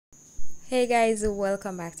Hey guys,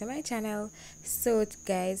 welcome back to my channel. So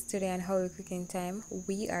guys, today on How We Cooking Time,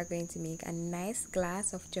 we are going to make a nice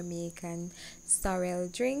glass of Jamaican sorrel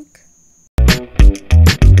drink.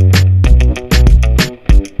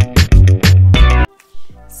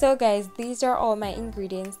 So guys, these are all my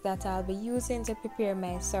ingredients that I'll be using to prepare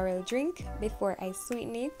my sorrel drink before I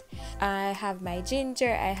sweeten it. I have my ginger,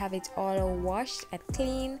 I have it all washed and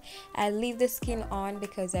clean. I leave the skin on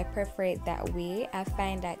because I prefer it that way. I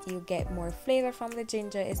find that you get more flavor from the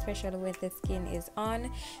ginger, especially when the skin is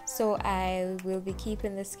on. So I will be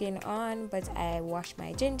keeping the skin on, but I wash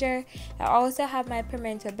my ginger. I also have my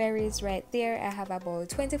pimento berries right there. I have about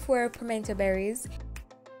 24 pimento berries.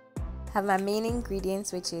 Have my main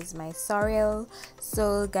ingredients, which is my sorrel.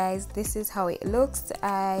 So guys, this is how it looks.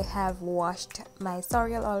 I have washed my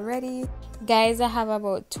sorrel already. Guys, I have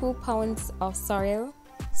about 2 pounds of sorrel.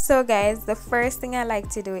 So guys, the first thing I like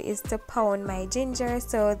to do is to pound my ginger.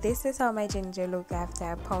 So this is how my ginger look after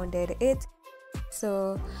I pounded it.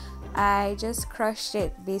 So I just crushed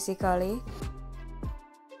it basically,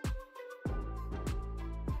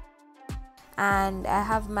 and I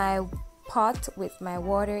have my pot with my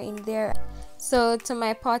water in there. So to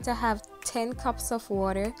my pot I have 10 cups of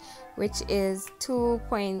water, which is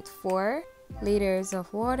 2.4 liters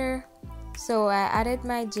of water. So I added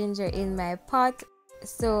my ginger in my pot.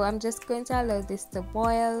 So I'm just going to allow this to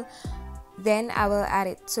boil. Then I will add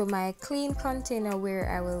it to my clean container where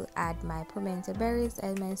I will add my pimento berries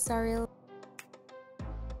and my sorrel.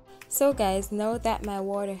 So guys, now that my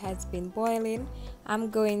water has been boiling, I'm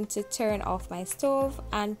going to turn off my stove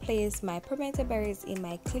and place my pimento berries in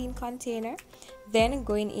my clean container, then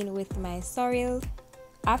going in with my sorrel.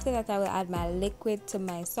 After that, I will add my liquid to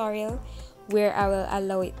my sorrel, where I will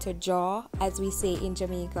allow it to draw, as we say in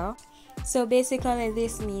Jamaica. So basically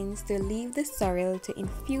this means to leave the sorrel to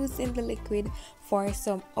infuse in the liquid for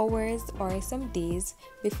some hours or some days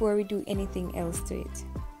before we do anything else to it.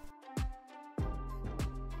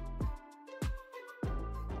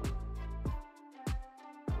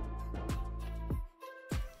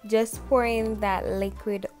 Just pouring that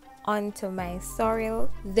liquid onto my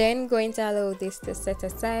sorrel, then going to allow this to set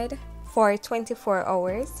aside for 24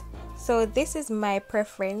 hours. So this is my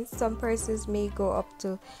preference. Some persons may go up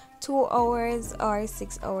to 2 hours or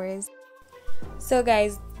 6 hours. So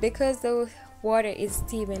guys, because the water is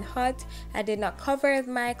steaming hot, I did not cover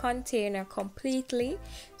my container completely.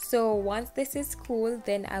 So once this is cool,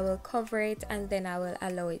 then I will cover it and then I will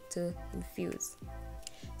allow it to infuse.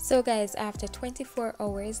 So guys, after 24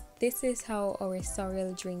 hours, this is how our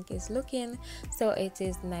sorrel drink is looking. So it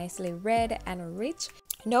is nicely red and rich.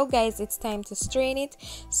 Now guys, it's time to strain it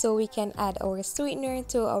so we can add our sweetener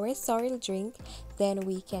to our sorrel drink. Then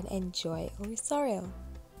we can enjoy our sorrel.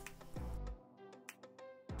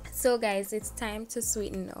 So guys, it's time to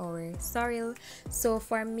sweeten our sorrel. So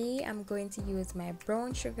for me, I'm going to use my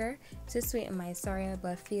brown sugar to sweeten my sorrel,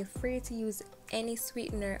 but feel free to use any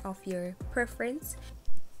sweetener of your preference.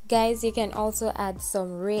 Guys, you can also add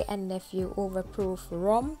some Wray and Nephew overproof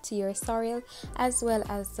rum to your sorrel, as well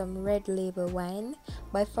as some red label wine.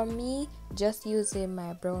 But for me, just using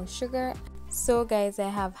my brown sugar. So guys, I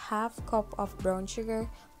have half cup of brown sugar,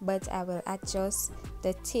 but I will adjust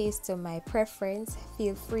the taste to my preference.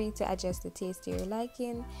 Feel free to adjust the taste to your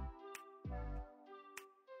liking.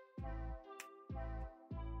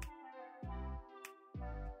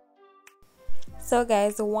 So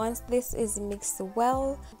guys, once this is mixed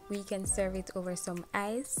well, we can serve it over some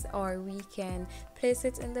ice, or we can place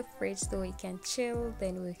it in the fridge so it can chill,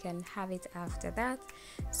 then we can have it after that.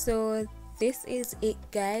 So this is it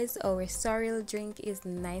guys, our sorrel drink is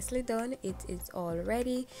nicely done. It is all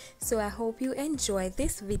ready. So I hope you enjoyed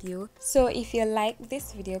this video. So if you like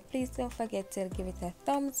this video, please don't forget to give it a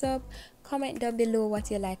thumbs up. Comment down below what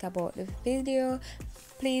you like about the video.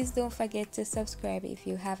 Please don't forget to subscribe if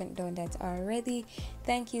you haven't done that already.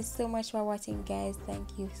 Thank you so much for watching guys.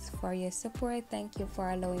 Thank you for your support. Thank you for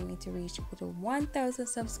allowing me to reach to 1,000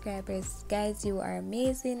 subscribers. Guys, you are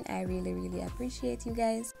amazing. I really appreciate you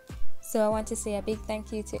guys. So I want to say a big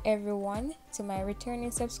thank you to everyone, to my returning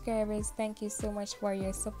subscribers. Thank you so much for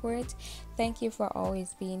your support. Thank you for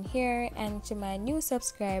always being here. And to my new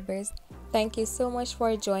subscribers, thank you so much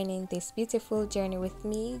for joining this beautiful journey with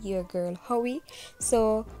me, your girl Howie.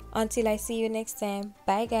 So until I see you next time,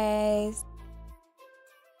 bye guys.